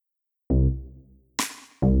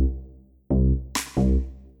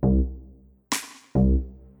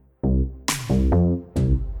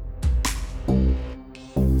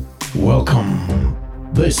Welcome.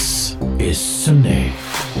 This is syndae.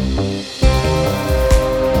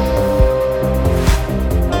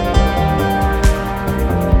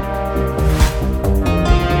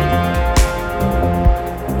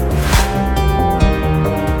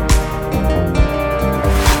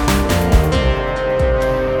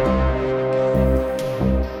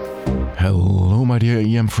 Hello, my dear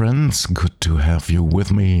EM friends. Good to have you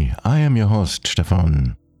with me. I am your host,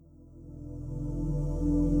 Stefan.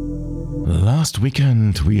 Last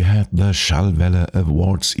weekend we had the Schallwelle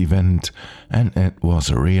Awards event and it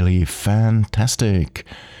was really fantastic.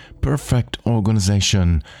 Perfect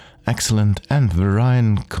organization, excellent and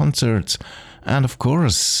varying concerts, and of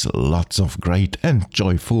course lots of great and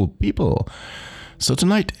joyful people. So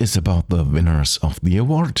tonight is about the winners of the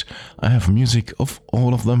award. I have music of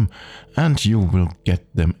all of them and you will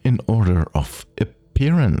get them in order of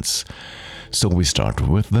appearance. So we start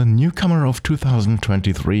with the newcomer of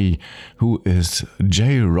 2023, who is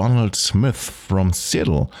J. Ronald Smith from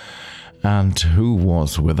Seattle, and who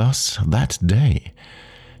was with us that day.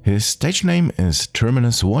 His stage name is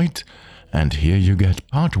Terminus Void, and here you get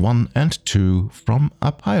part 1 and 2 from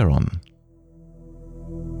Apeiron.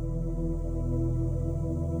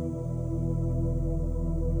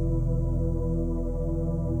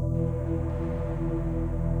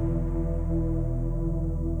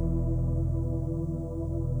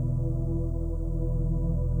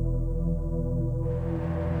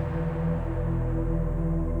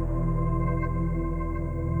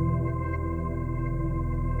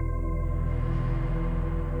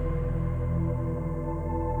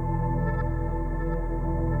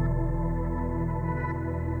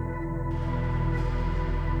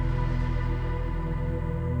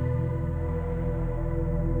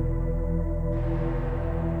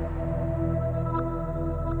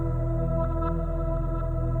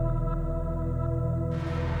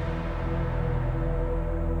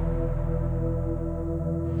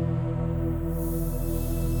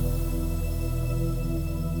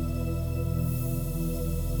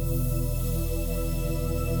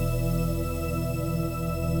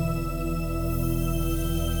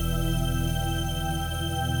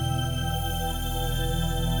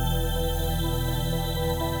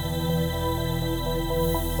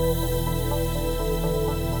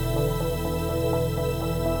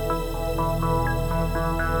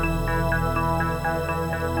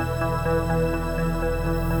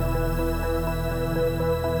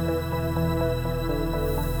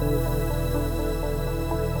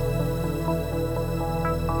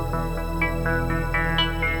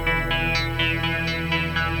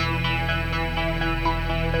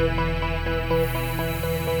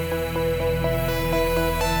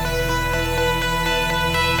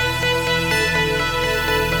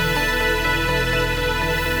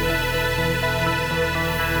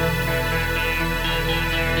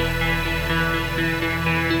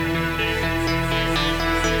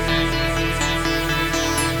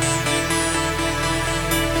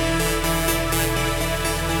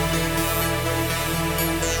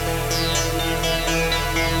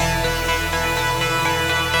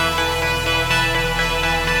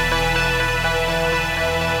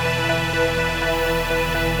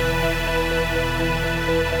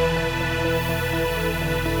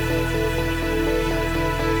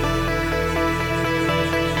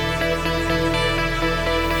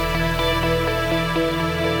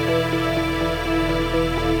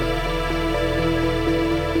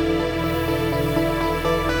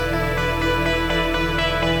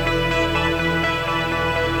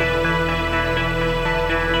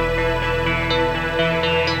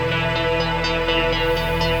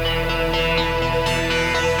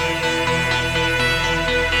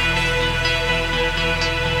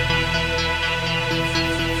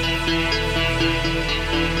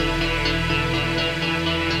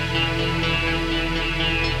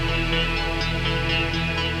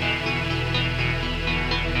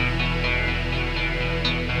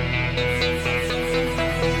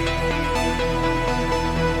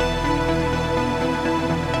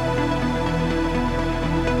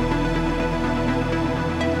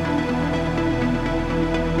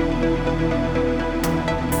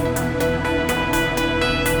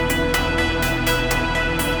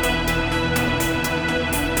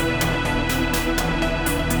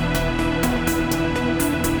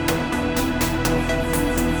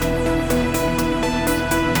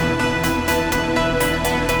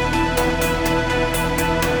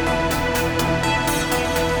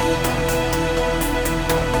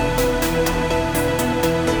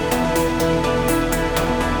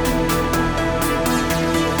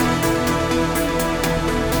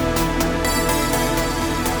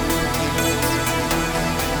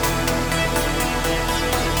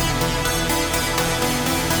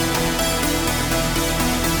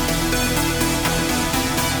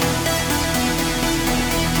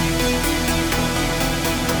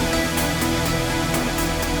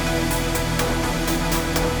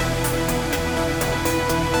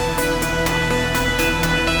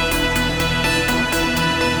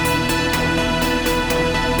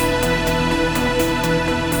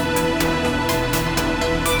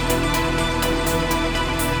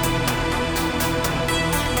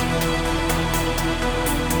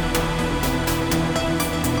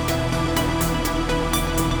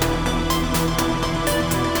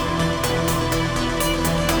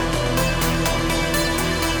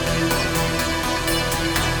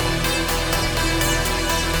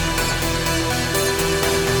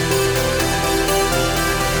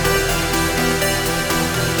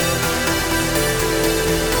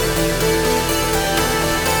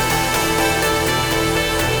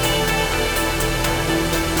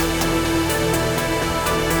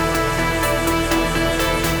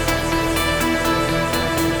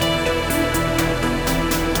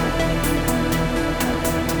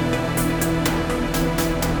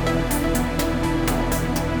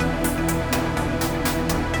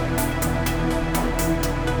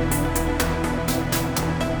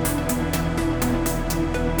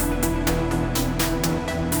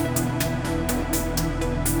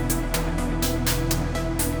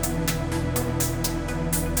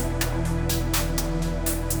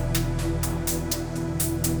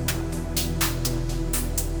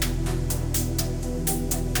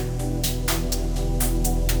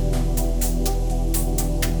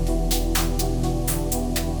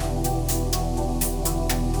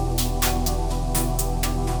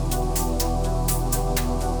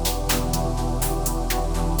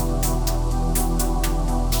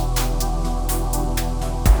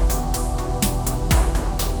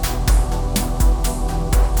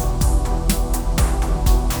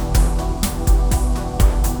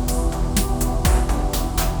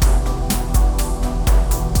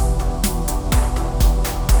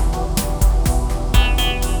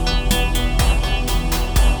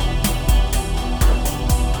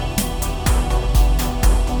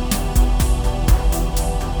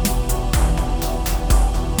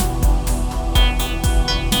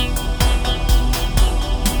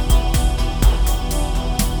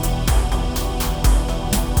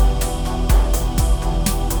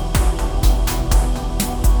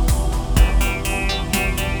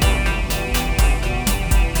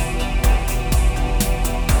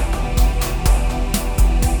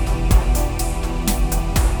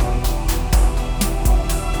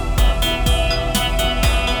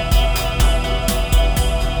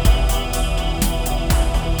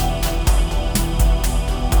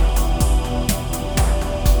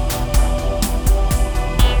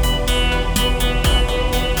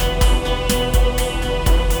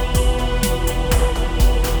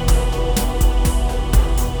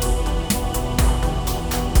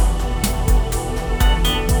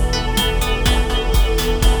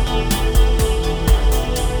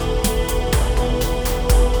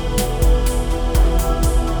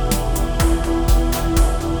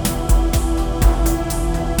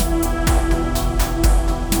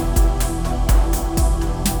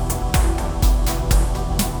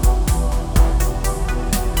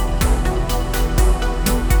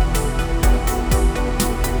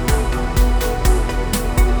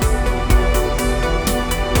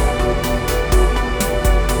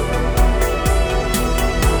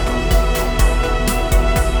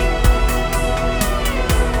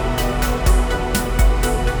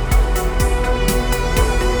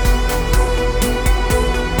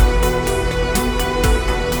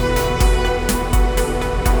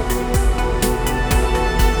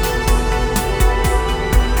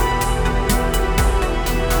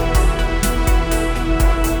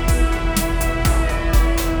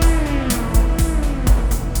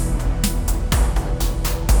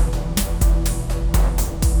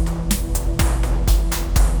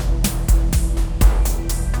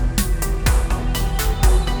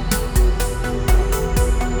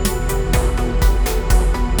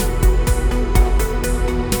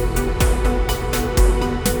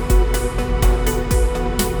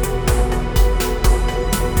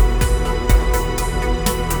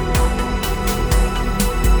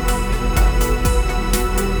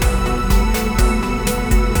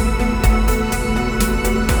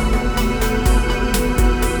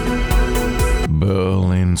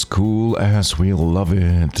 as we love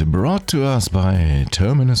it, brought to us by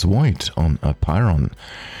Terminus Void on Apeiron.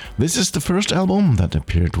 This is the first album that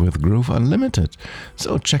appeared with Groove Unlimited,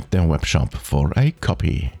 so check their webshop for a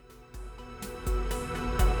copy.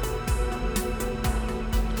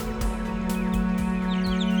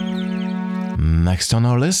 Next on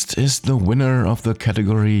our list is the winner of the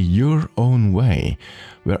category Your Own Way,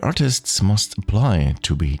 where artists must apply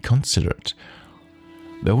to be considered.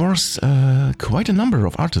 There was quite a number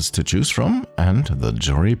of artists to choose from, and the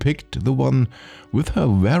jury picked the one with her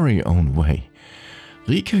very own way.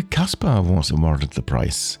 Rike Kasper was awarded the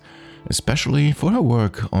prize, especially for her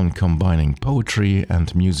work on combining poetry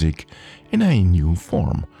and music in a new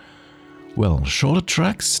form. Well, shorter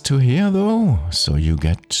tracks to hear though, so you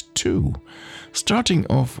get two, starting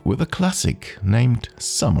off with a classic named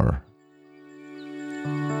Summer.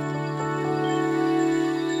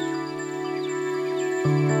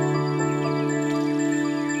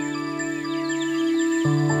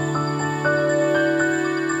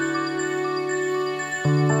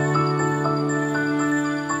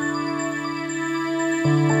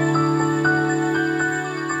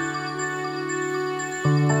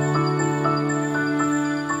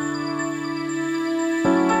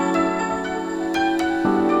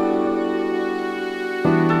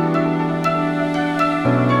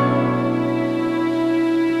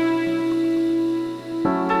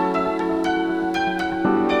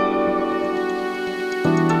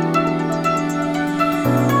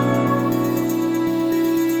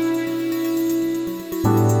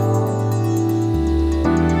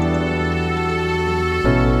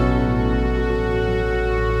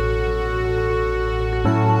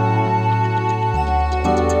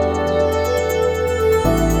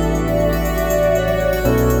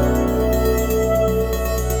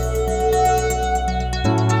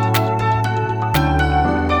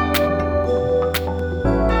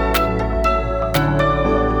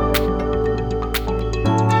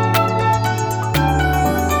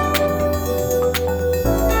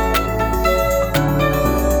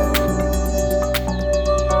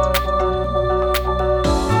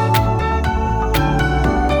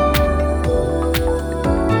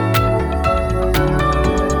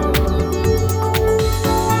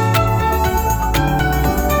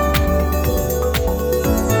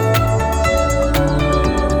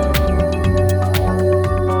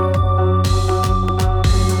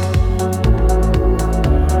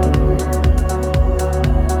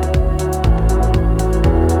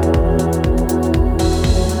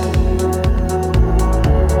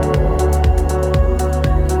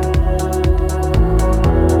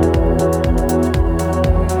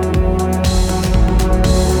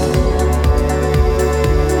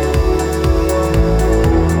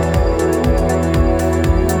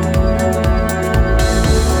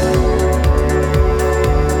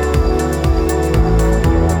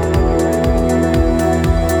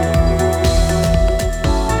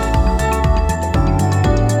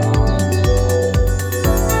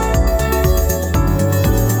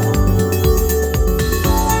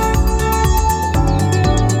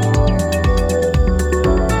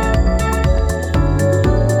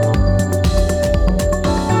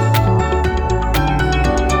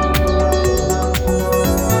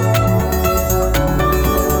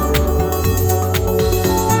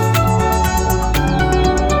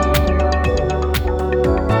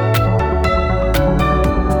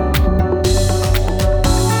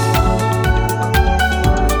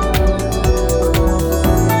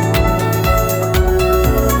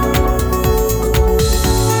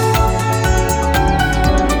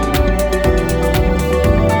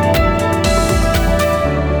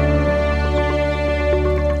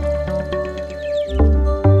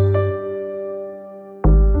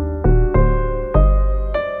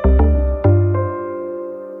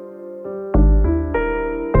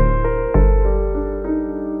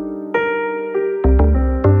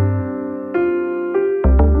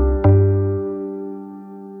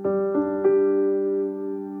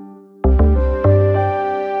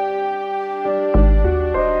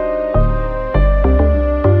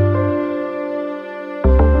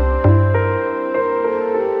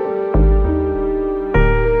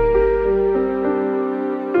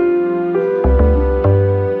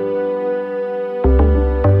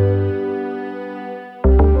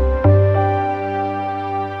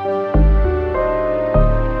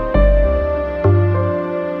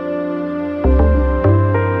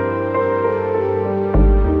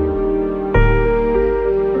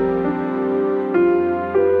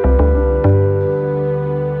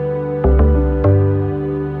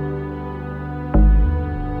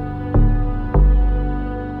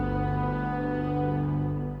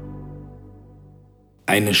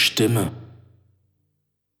 Eine Stimme,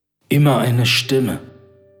 Immer eine Stimme,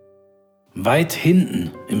 weit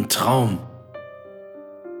hinten im Traum.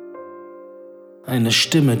 Eine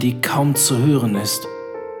Stimme, die kaum zu hören ist.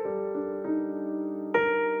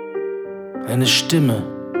 Eine Stimme,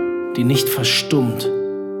 die nicht verstummt.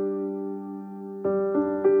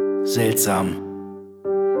 Seltsam.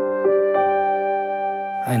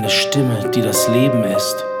 Eine Stimme, die das Leben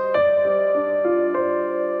ist.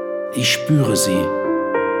 Ich spüre sie,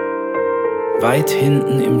 weit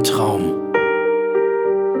hinten im Traum.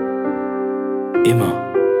 Immer.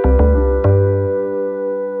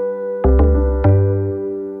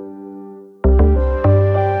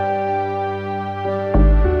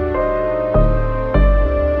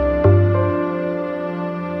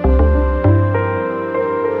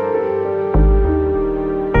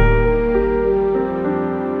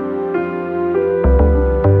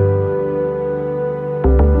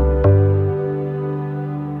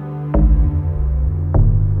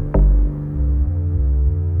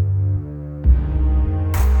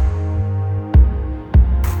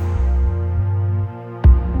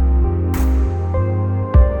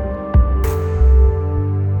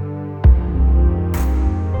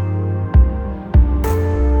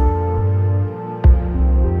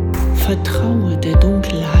 Vertraue der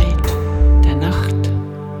Dunkelheit der Nacht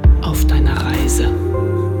auf deiner Reise,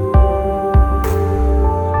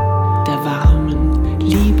 der warmen,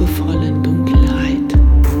 liebevollen Dunkelheit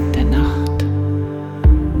der Nacht.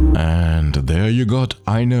 And there you got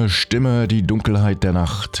eine Stimme, die Dunkelheit der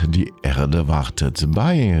Nacht, die Erde wartet,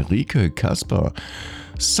 bei Rike Kasper.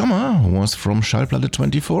 Summer was from Schallplatte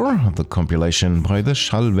 24, the compilation by the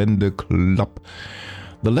Schallwende Club.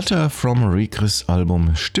 The letter from Rikes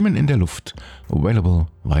Album Stimmen in der Luft, available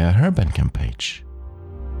via her Bandcamp page.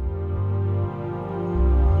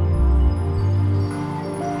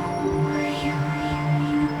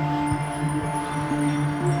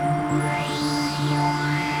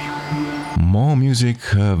 More music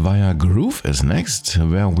via Groove is next,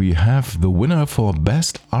 where we have the winner for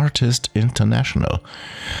Best Artist International.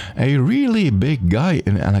 A really big guy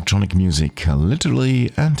in electronic music,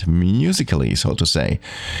 literally and musically, so to say.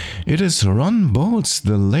 It is Ron Boltz,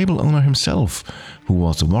 the label owner himself, who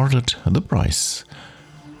was awarded the prize.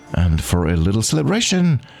 And for a little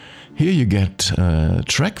celebration, here you get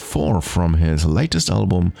track 4 from his latest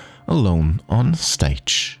album, Alone on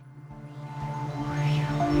Stage.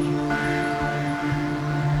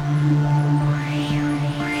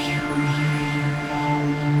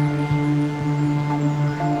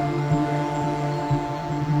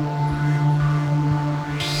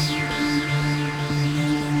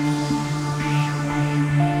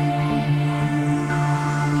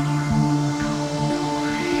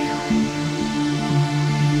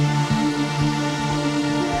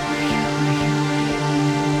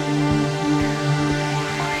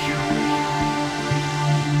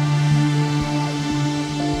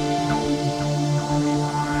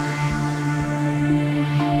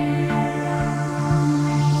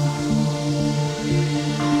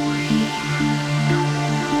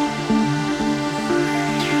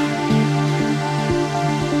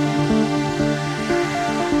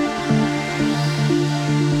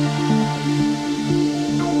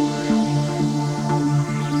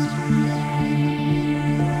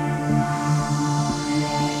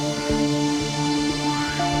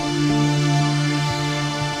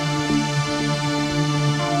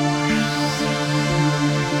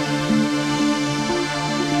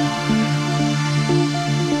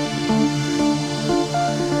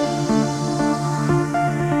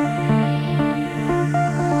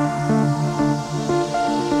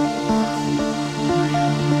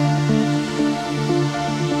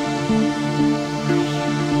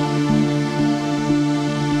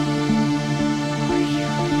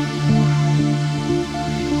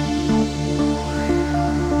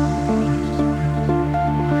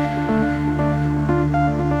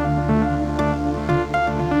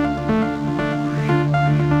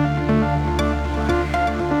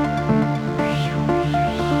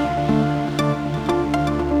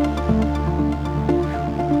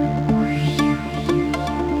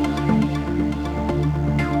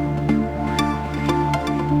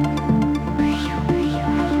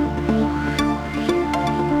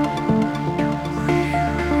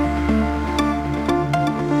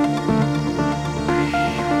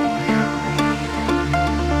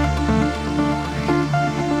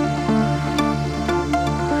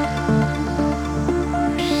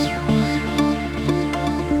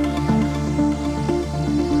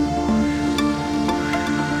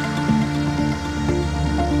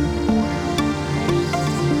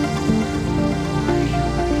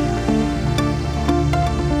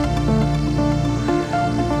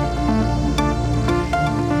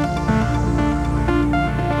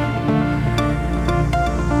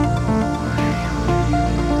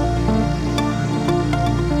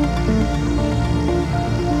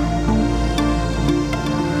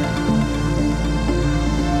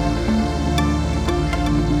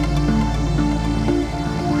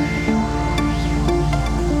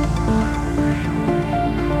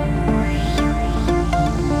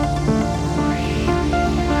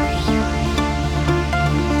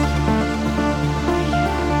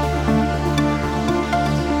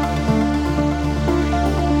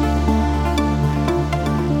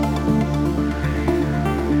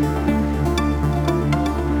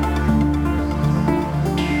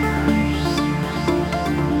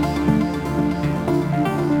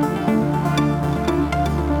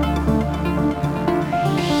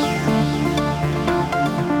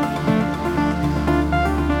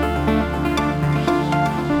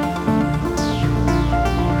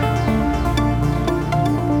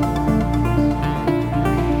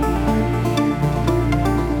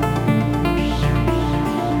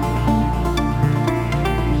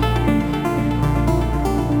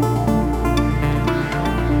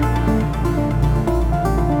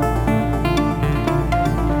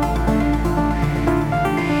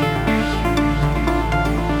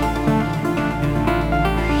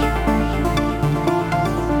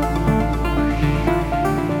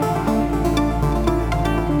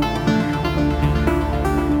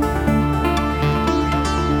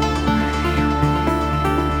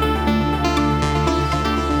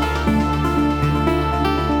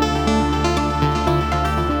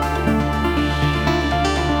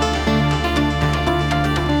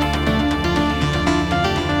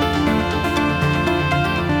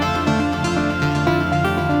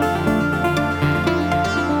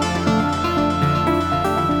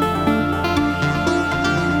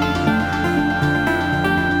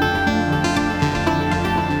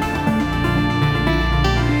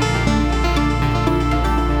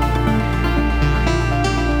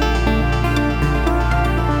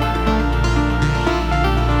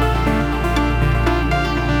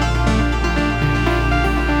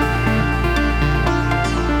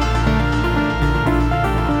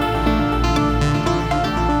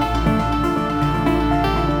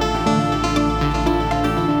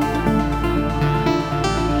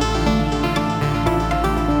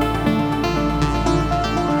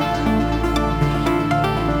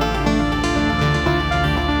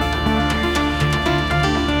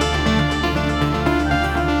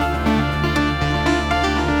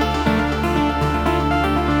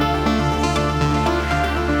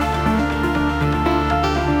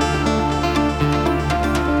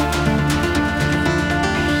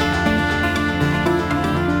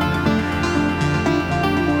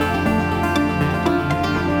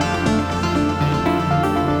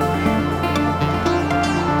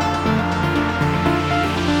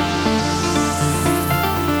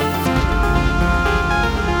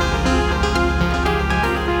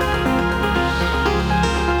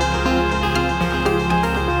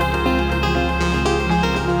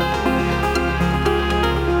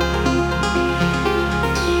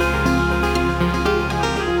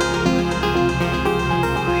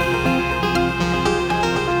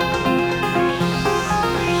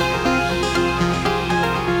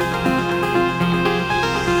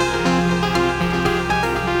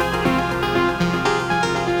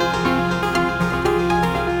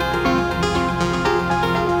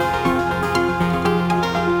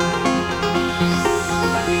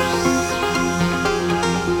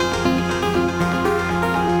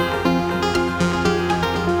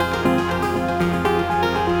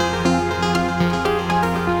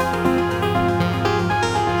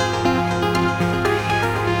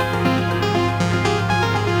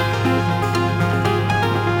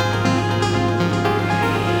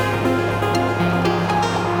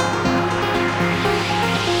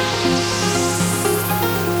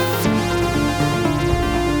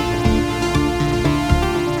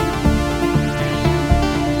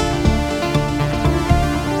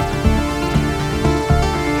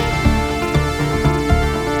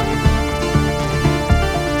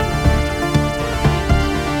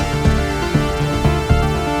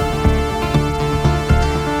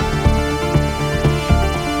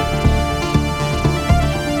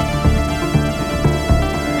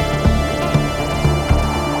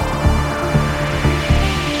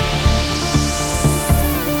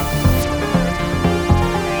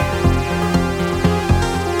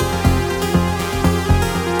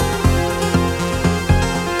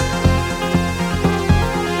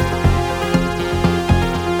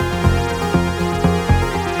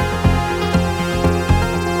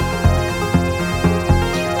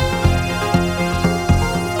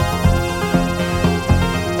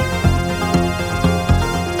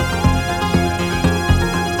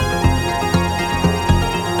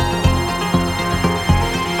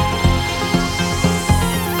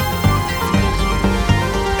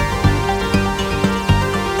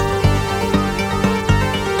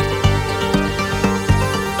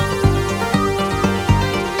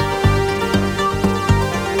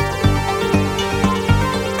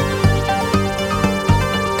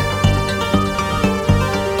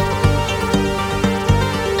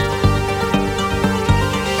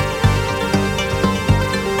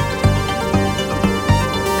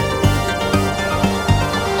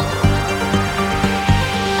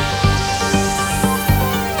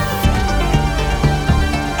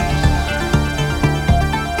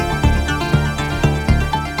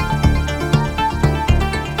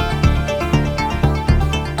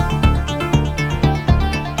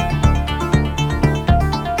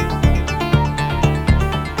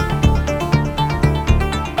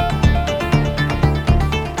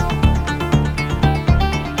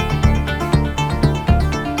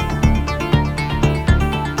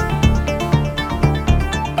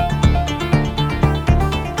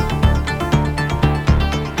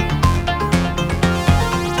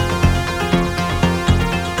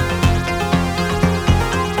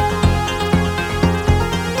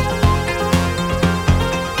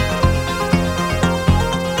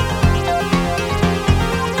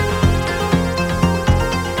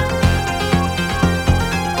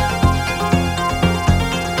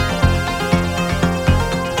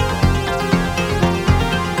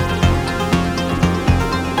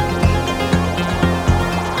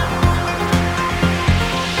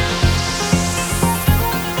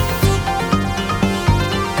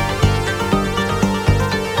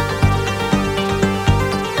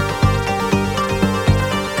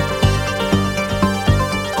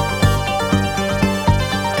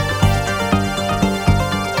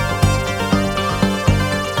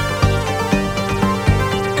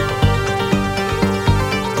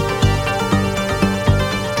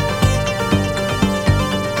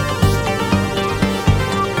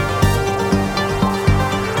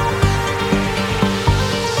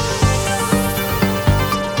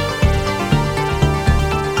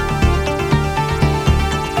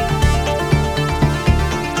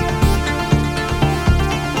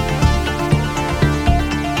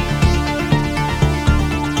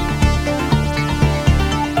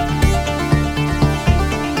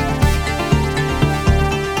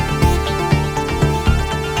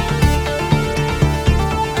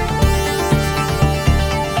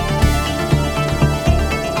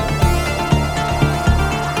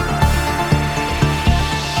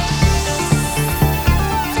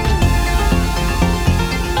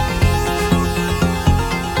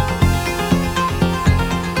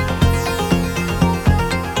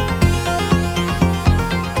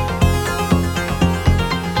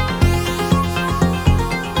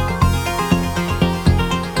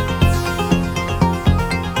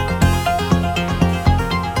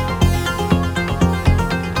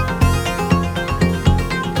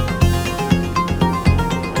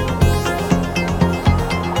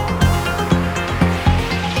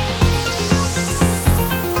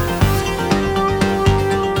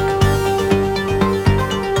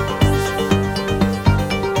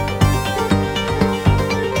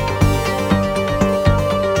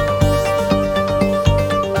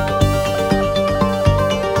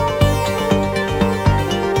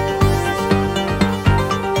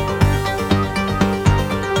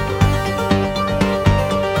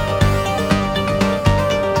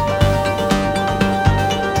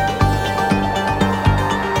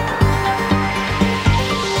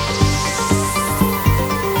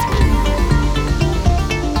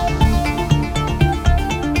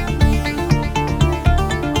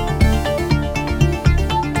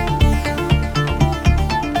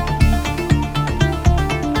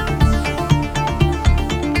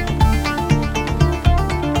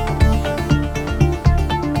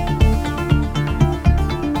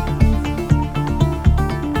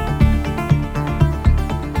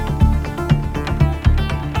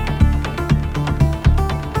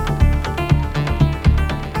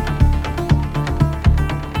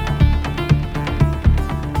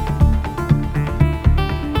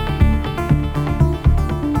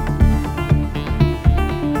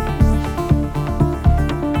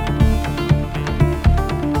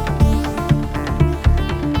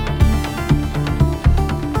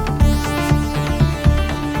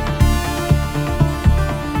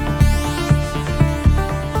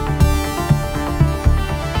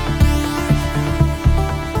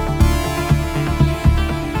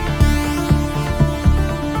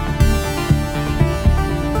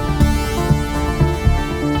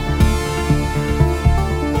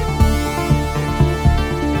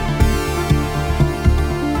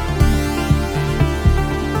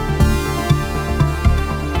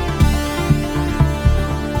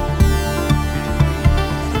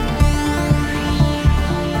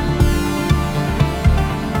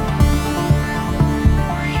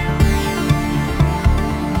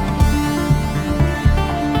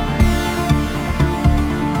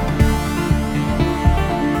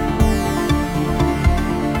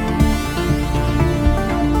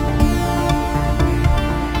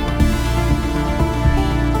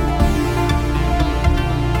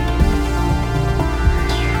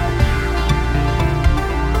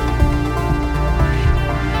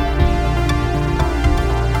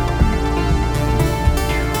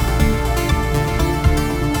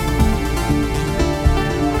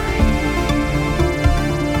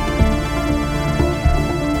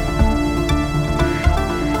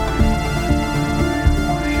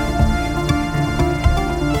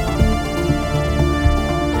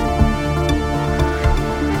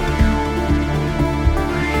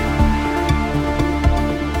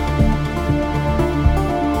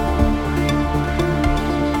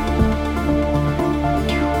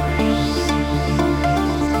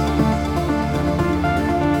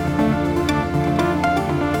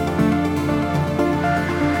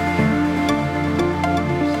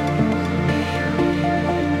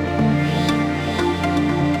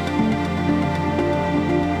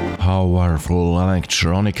 powerful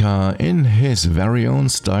electronica in his very own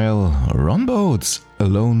style, Ron Boats,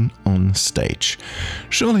 alone on stage.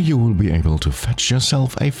 Surely you will be able to fetch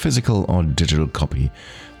yourself a physical or digital copy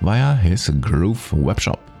via his Groove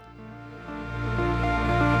webshop.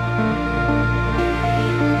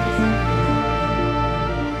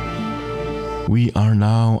 We are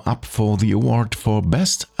now up for the award for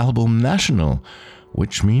Best Album National,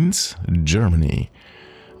 which means Germany.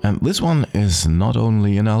 And this one is not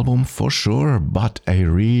only an album for sure, but a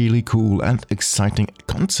really cool and exciting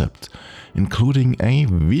concept, including a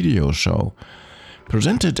video show.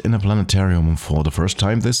 Presented in a planetarium for the first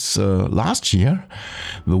time this last year,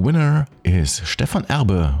 the winner is Stefan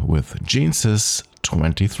Erbe with Genesis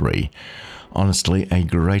 23. Honestly, a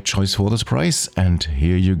great choice for this prize, and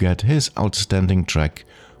here you get his outstanding track,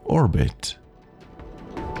 Orbit.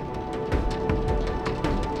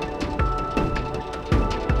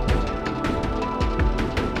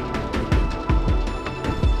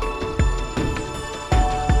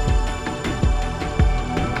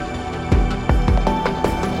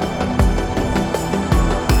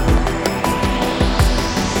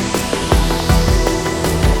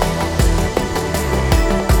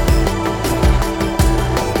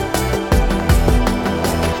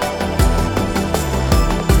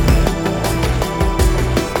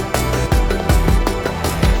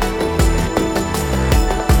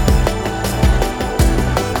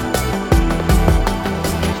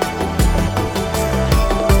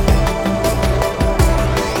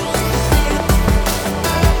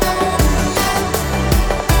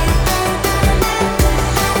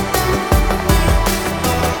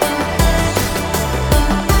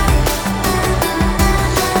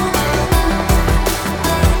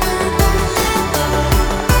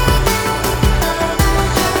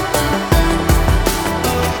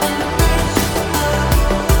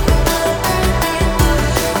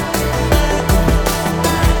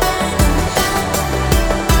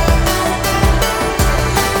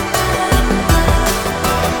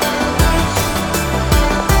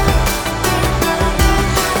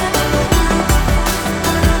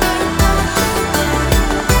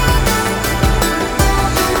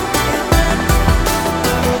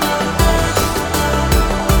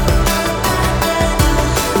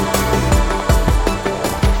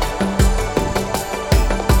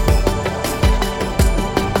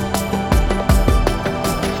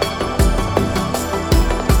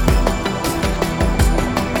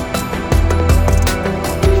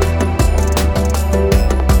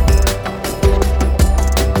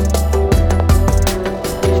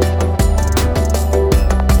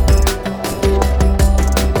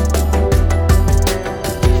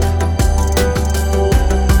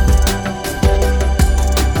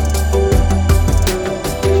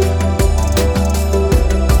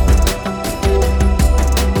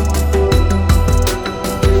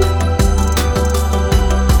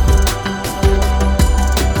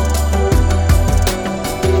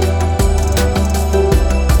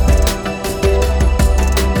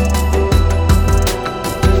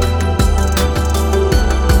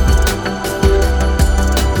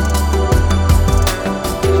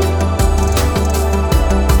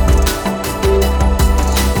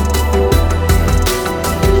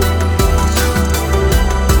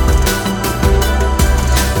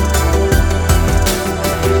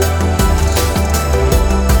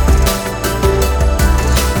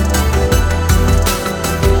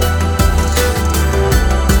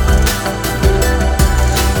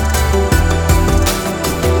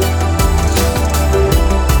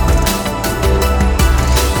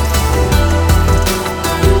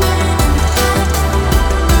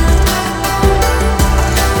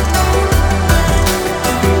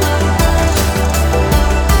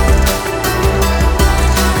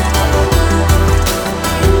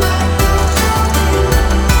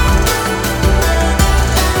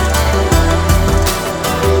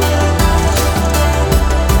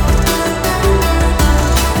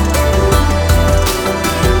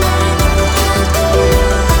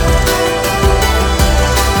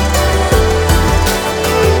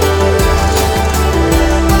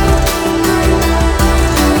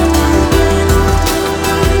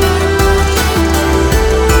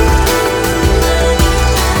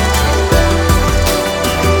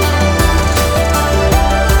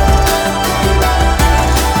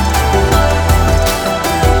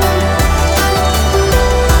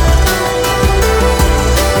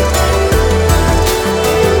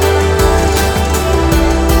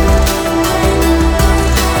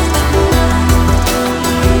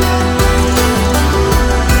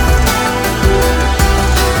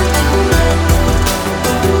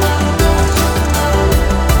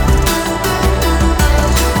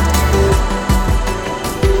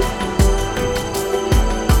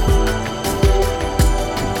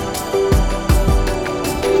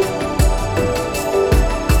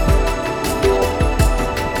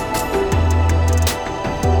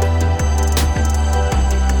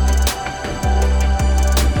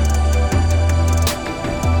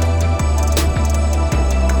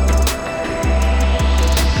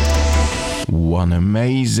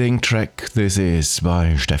 amazing track this is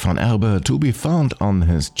by Stefan Erbe, to be found on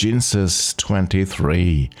his Genesis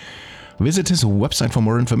 23. Visit his website for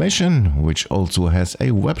more information, which also has a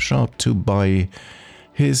webshop to buy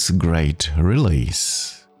his great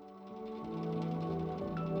release.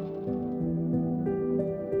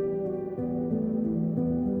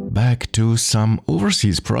 Back to some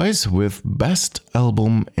overseas prize with Best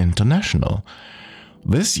Album International.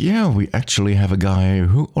 This year we actually have a guy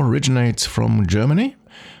who originates from Germany,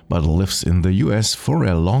 but lives in the US for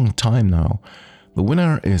a long time now. The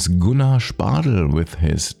winner is Gunnar Spadel with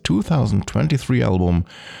his 2023 album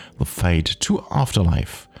The Fade to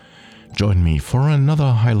Afterlife. Join me for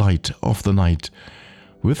another highlight of the night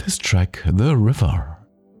with his track The River.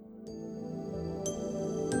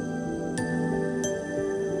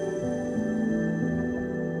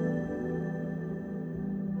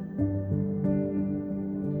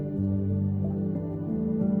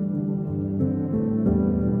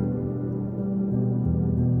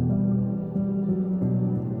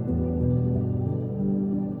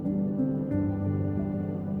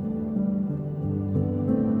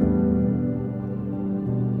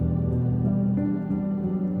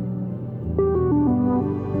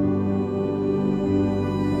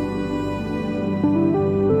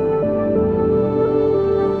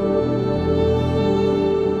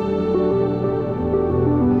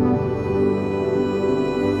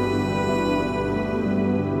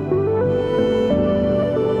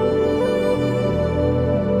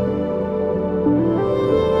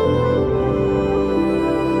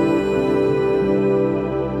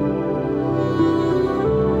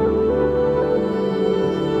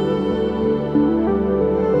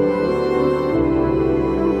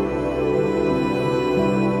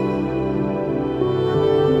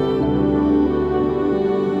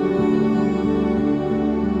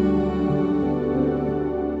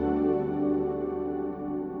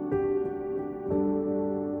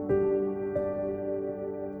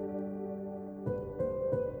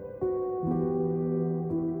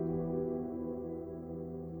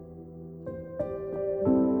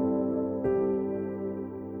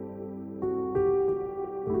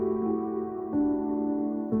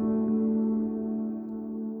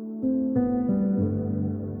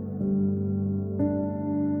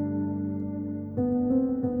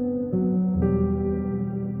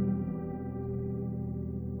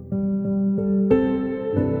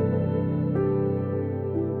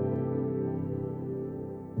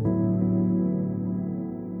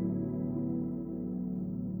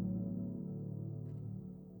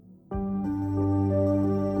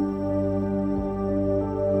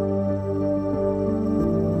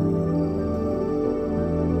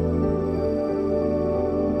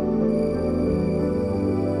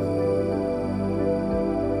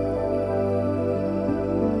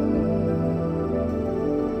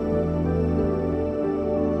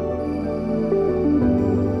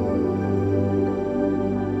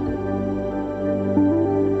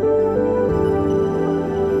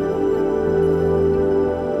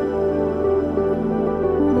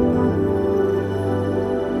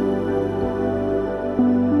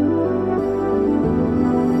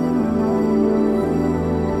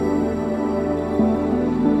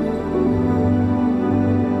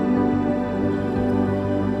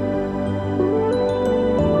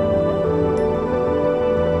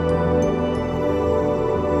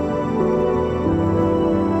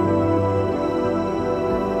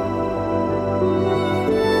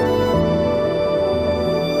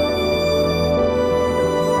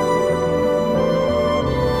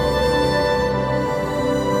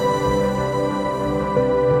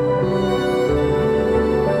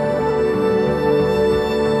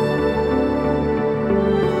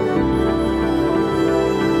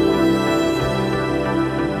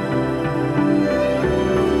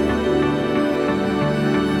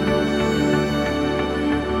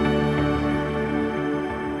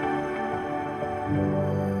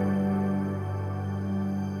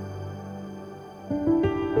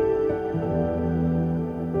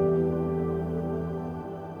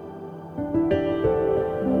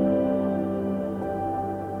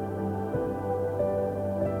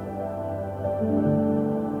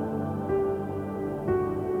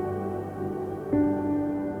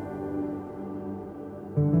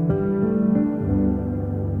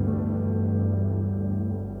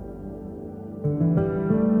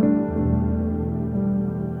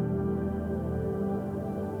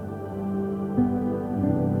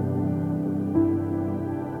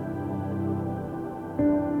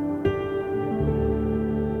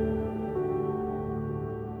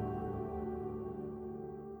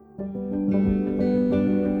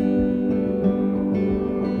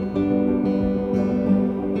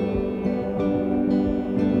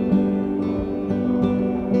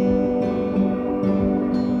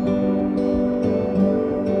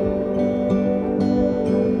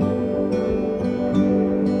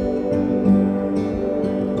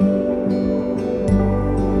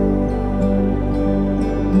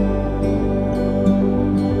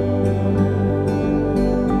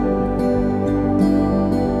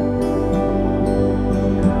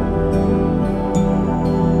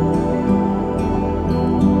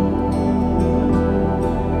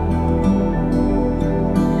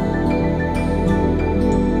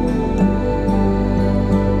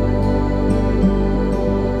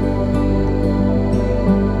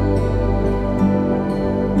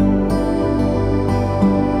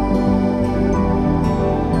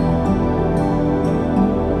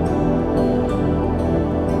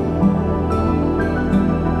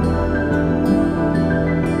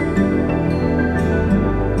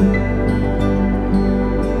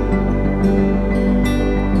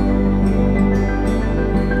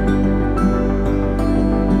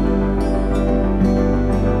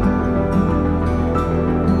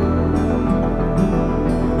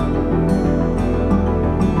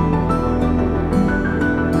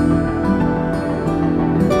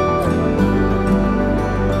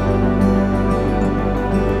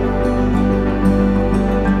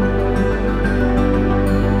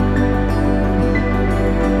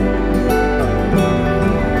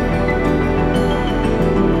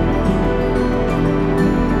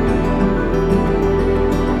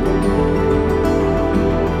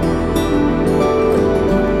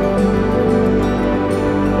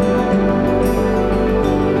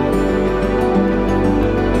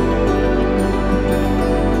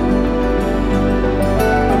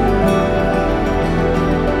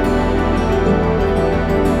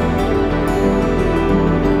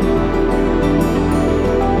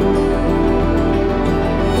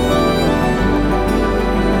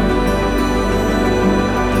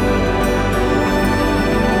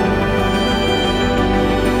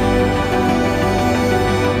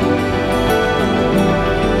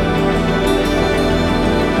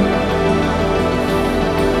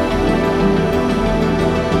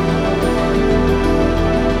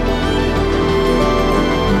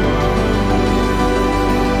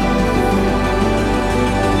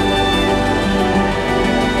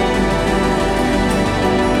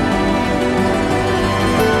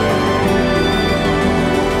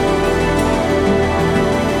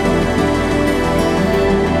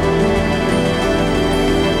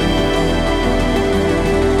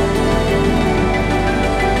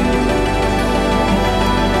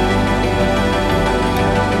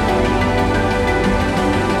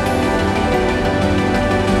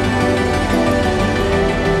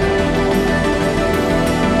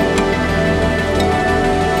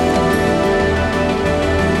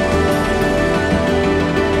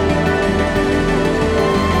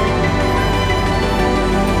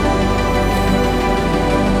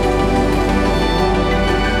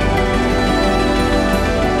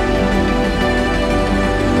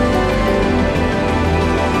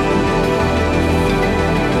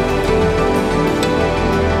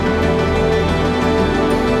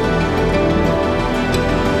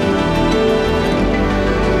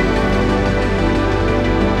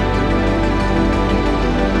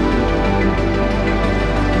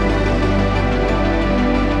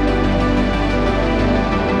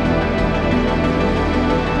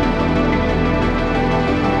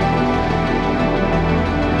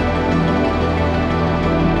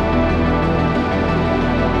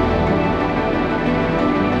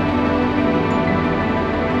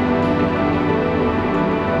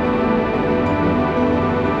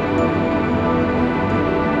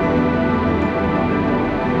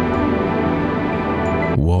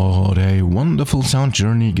 What a wonderful sound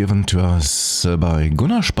journey given to us by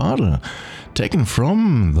Gunnar Spadel, taken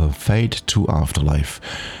from The Fade to Afterlife.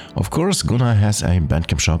 Of course, Gunnar has a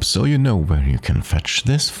Bandcamp shop, so you know where you can fetch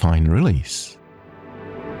this fine release.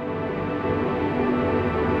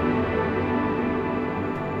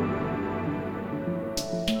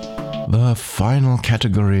 The final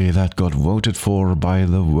category that got voted for by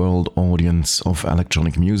the world audience of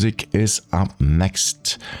electronic music is up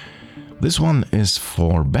next. This one is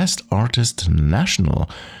for Best Artist National,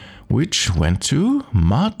 which went to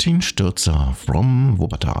Martin Stürzer from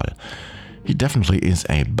Wuppertal. He definitely is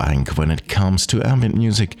a bank when it comes to ambient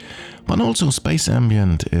music, but also space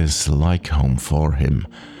ambient is like home for him.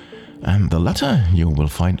 And the latter you will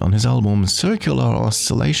find on his album Circular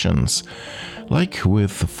Oscillations, like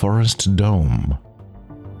with Forest Dome.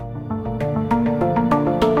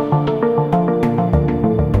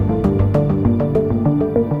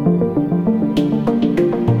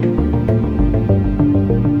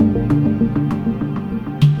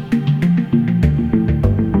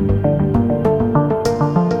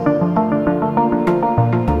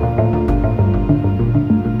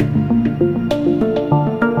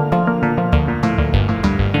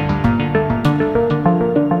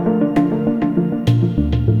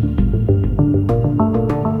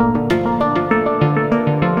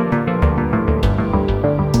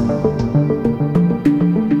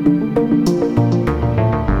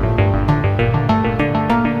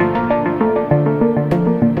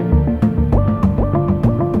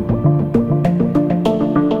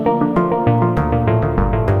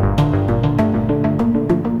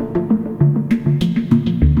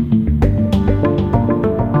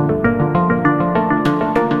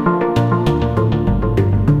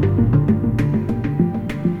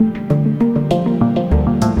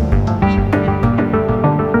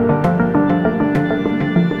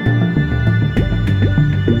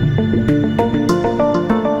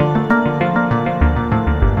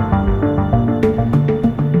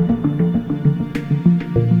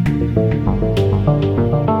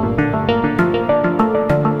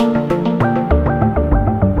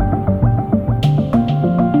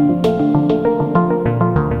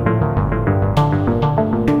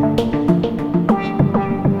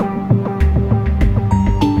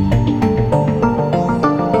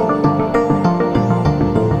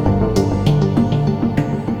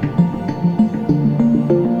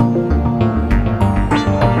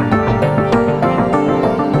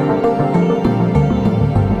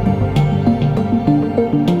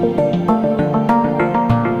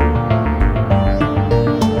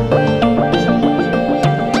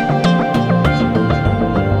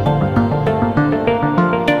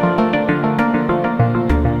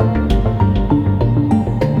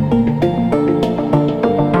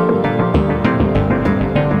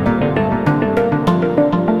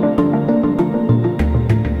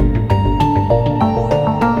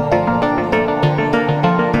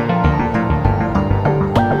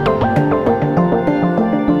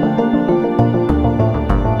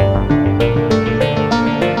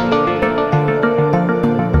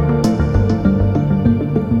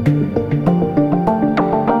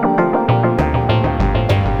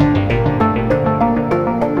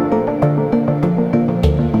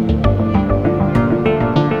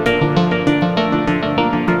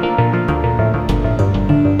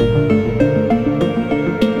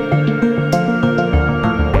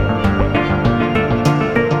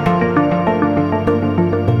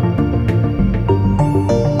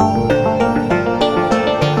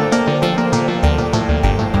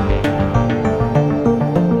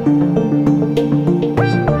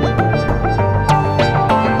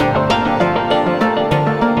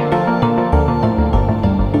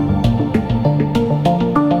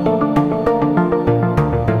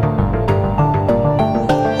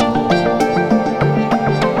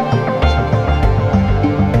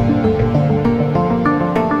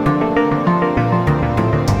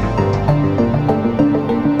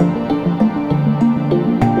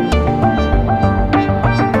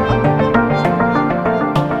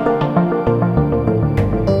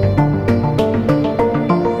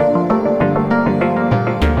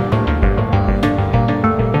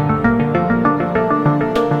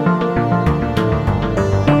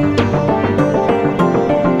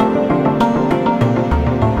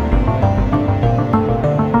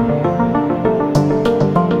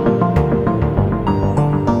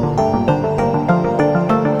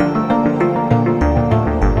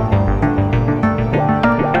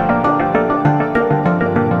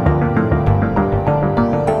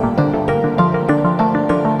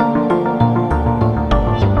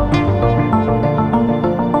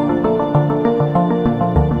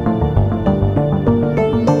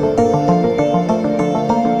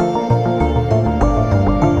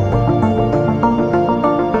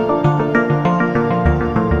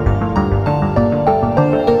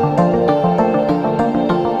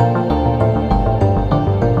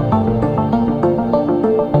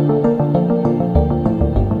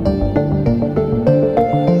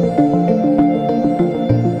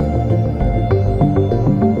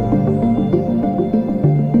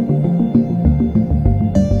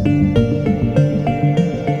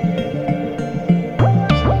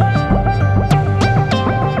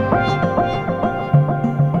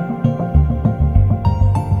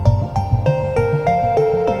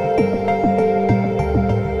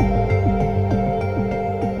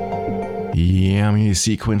 Yummy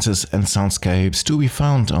sequences and soundscapes to be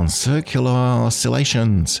found on Circular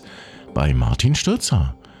Oscillations by Martin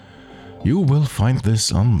Stürzer. You will find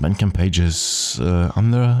this on Bandcamp pages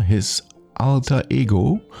under his alter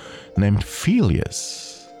ego named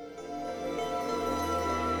Felius.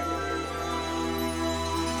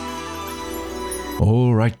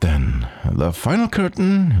 Alright then, the final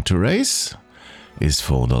curtain to raise is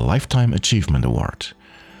for the Lifetime Achievement Award.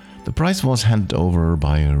 The prize was handed over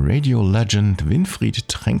by radio legend Winfried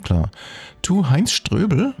Tränkler to Heinz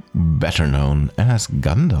Ströbel, better known as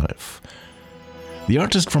Gandalf. The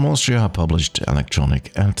artist from Austria published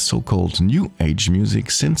electronic and so-called New Age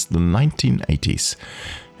music since the 1980s.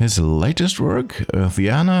 His latest work,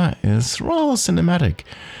 Earthiana, is rather cinematic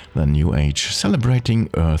than New Age,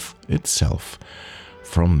 celebrating Earth itself.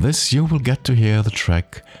 From this you will get to hear the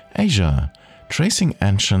track Asia, tracing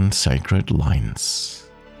ancient sacred lines.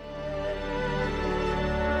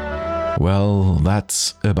 Well,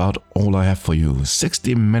 that's about all I have for you.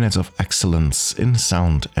 60 minutes of excellence in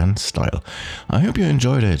sound and style. I hope you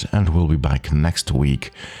enjoyed it and we'll be back next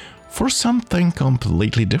week for something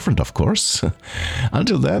completely different, of course.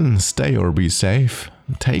 Until then, stay or be safe,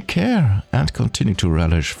 take care, and continue to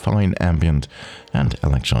relish fine ambient and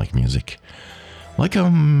electronic music. Like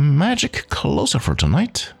a magic closer for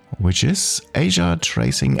tonight, which is Asia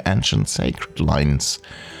Tracing Ancient Sacred Lines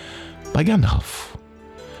by Gandalf.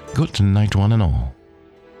 Good night, one and all.